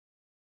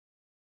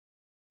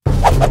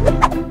Hi,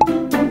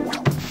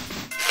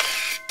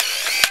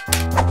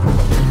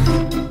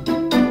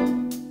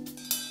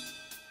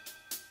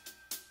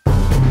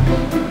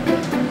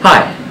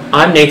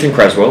 I'm Nathan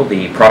Creswell,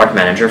 the Product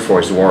Manager for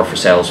Zuora for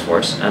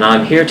Salesforce, and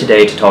I'm here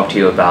today to talk to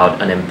you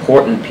about an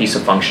important piece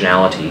of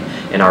functionality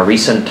in our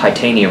recent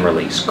Titanium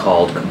release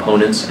called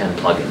Components and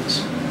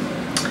Plugins.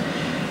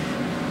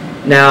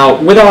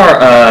 Now, with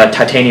our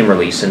Titanium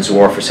release in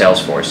Zuora for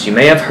Salesforce, you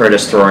may have heard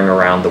us throwing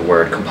around the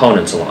word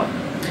components a lot.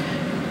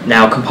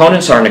 Now,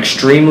 components are an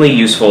extremely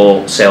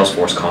useful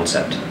Salesforce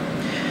concept.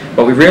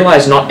 But we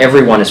realize not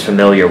everyone is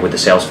familiar with the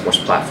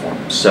Salesforce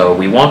platform, so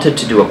we wanted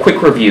to do a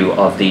quick review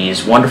of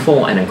these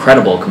wonderful and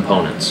incredible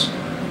components.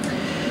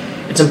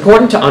 It's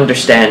important to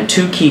understand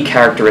two key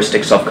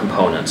characteristics of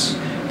components: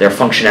 their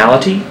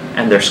functionality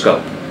and their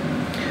scope.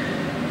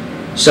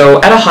 So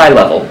at a high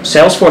level,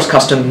 Salesforce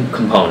custom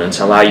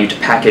components allow you to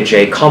package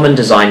a common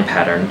design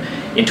pattern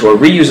into a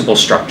reusable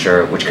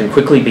structure which can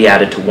quickly be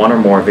added to one or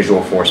more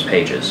Visualforce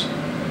pages.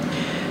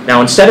 Now,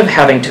 instead of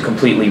having to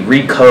completely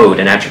recode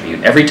an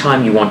attribute every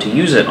time you want to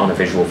use it on a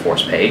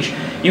Visualforce page,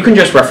 you can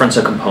just reference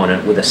a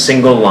component with a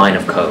single line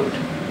of code.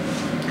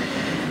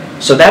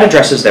 So that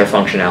addresses their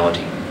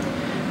functionality.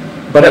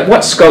 But at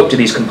what scope do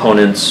these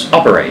components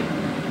operate?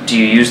 Do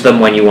you use them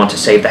when you want to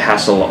save the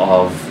hassle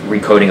of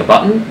recoding a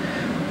button?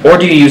 Or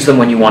do you use them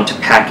when you want to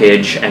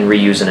package and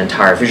reuse an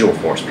entire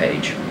Visualforce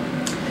page?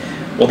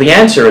 Well, the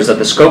answer is that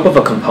the scope of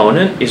a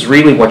component is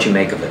really what you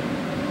make of it.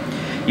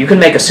 You can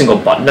make a single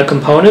button a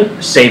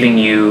component, saving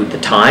you the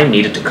time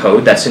needed to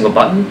code that single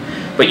button,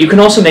 but you can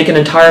also make an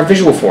entire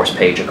Visualforce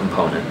page a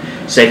component,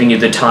 saving you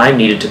the time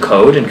needed to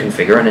code and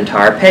configure an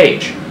entire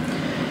page.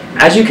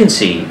 As you can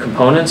see,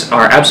 components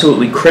are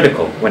absolutely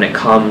critical when it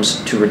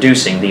comes to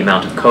reducing the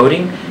amount of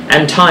coding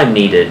and time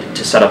needed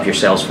to set up your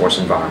Salesforce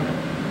environment.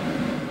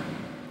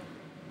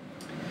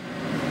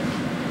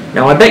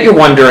 Now, I bet you're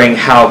wondering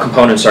how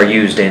components are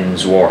used in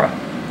Zuora.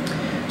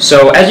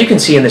 So as you can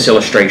see in this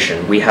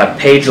illustration, we have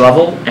page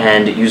level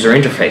and user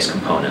interface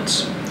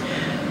components.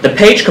 The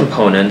page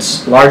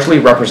components largely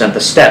represent the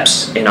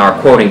steps in our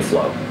quoting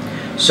flow.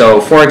 So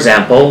for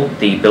example,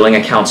 the billing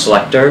account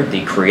selector,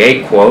 the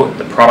create quote,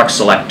 the product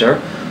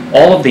selector,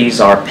 all of these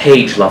are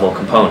page level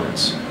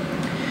components.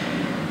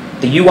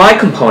 The UI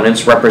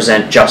components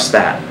represent just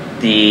that,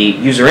 the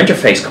user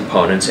interface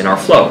components in our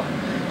flow.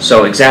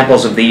 So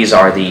examples of these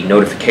are the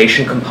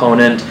notification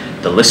component,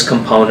 the list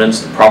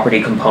components, the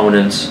property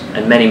components,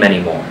 and many, many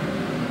more.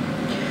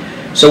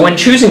 So when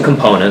choosing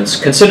components,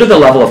 consider the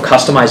level of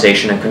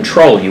customization and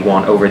control you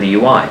want over the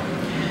UI.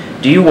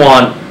 Do you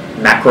want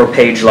macro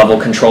page level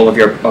control of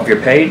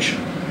your page,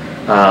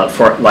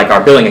 for like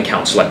our billing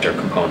account selector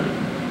component?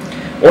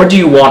 Or do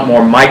you want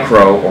more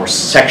micro or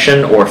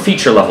section or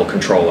feature level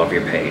control of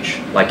your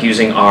page, like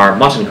using our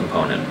button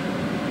component?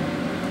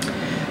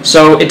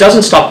 So it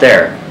doesn't stop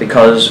there,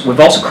 because we've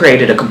also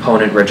created a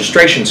component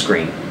registration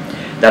screen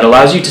that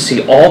allows you to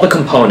see all the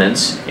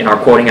components in our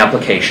quoting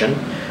application,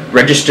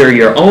 register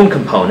your own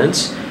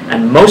components,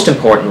 and most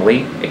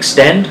importantly,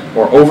 extend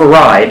or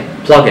override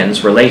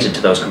plugins related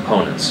to those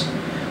components.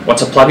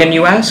 What's a plugin,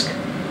 you ask?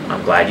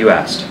 I'm glad you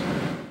asked.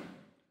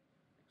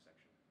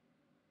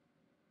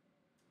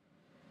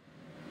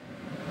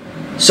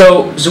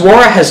 So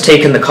Zuora has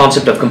taken the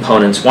concept of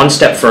components one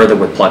step further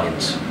with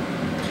plugins.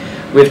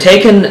 We've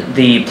taken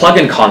the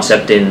plugin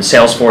concept in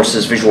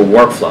Salesforce's visual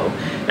workflow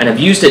and have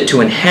used it to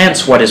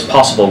enhance what is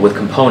possible with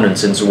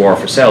components in Zuora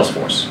for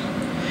Salesforce.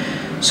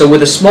 So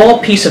with a small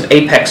piece of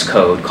Apex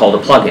code called a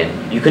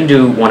plugin, you can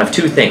do one of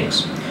two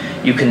things.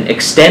 You can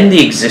extend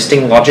the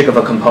existing logic of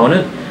a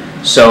component,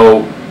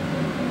 so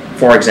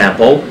for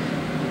example,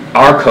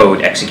 our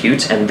code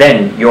executes and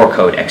then your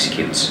code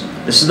executes.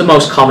 This is the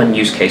most common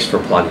use case for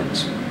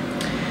plugins.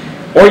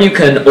 Or you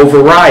can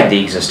override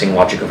the existing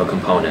logic of a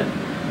component.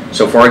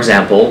 So for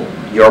example,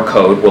 your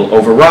code will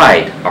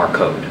override our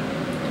code.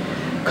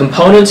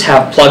 Components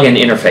have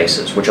plugin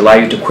interfaces, which allow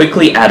you to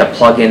quickly add a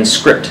plugin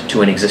script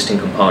to an existing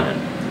component.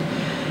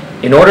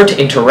 In order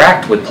to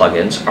interact with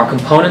plugins, our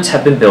components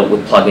have been built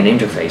with plugin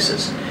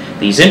interfaces.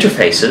 These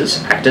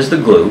interfaces act as the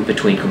glue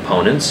between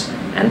components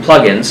and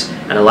plugins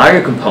and allow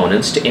your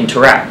components to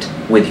interact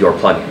with your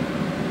plugin.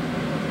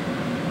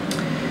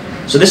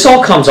 So this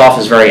all comes off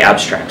as very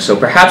abstract, so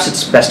perhaps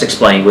it's best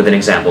explained with an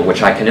example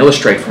which I can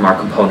illustrate from our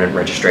component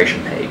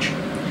registration page.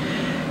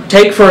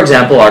 Take, for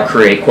example, our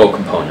create quote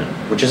component,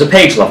 which is a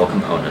page level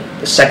component,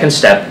 the second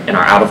step in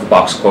our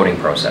out-of-the-box quoting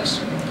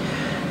process.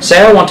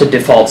 Say I want to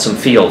default some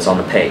fields on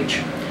the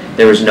page.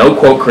 There is no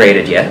quote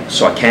created yet,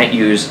 so I can't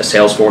use a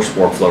Salesforce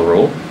workflow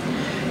rule.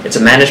 It's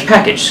a managed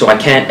package, so I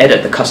can't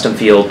edit the custom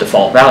field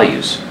default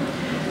values.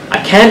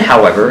 I can,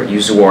 however,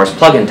 use Zuora's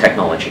plugin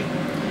technology.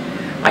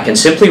 I can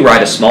simply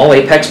write a small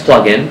Apex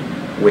plugin,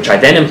 which I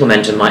then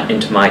implement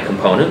into my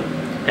component,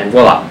 and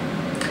voila!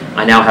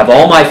 I now have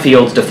all my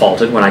fields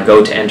defaulted when I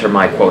go to enter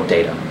my quote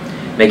data,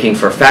 making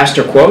for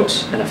faster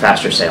quotes and a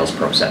faster sales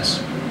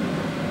process.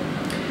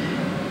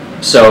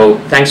 So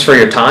thanks for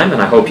your time,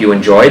 and I hope you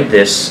enjoyed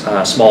this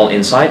small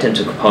insight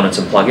into components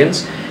and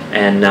plugins.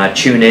 and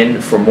tune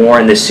in for more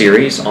in this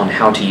series on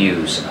how to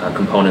use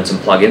components and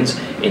plugins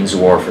in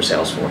Zuora for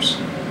Salesforce.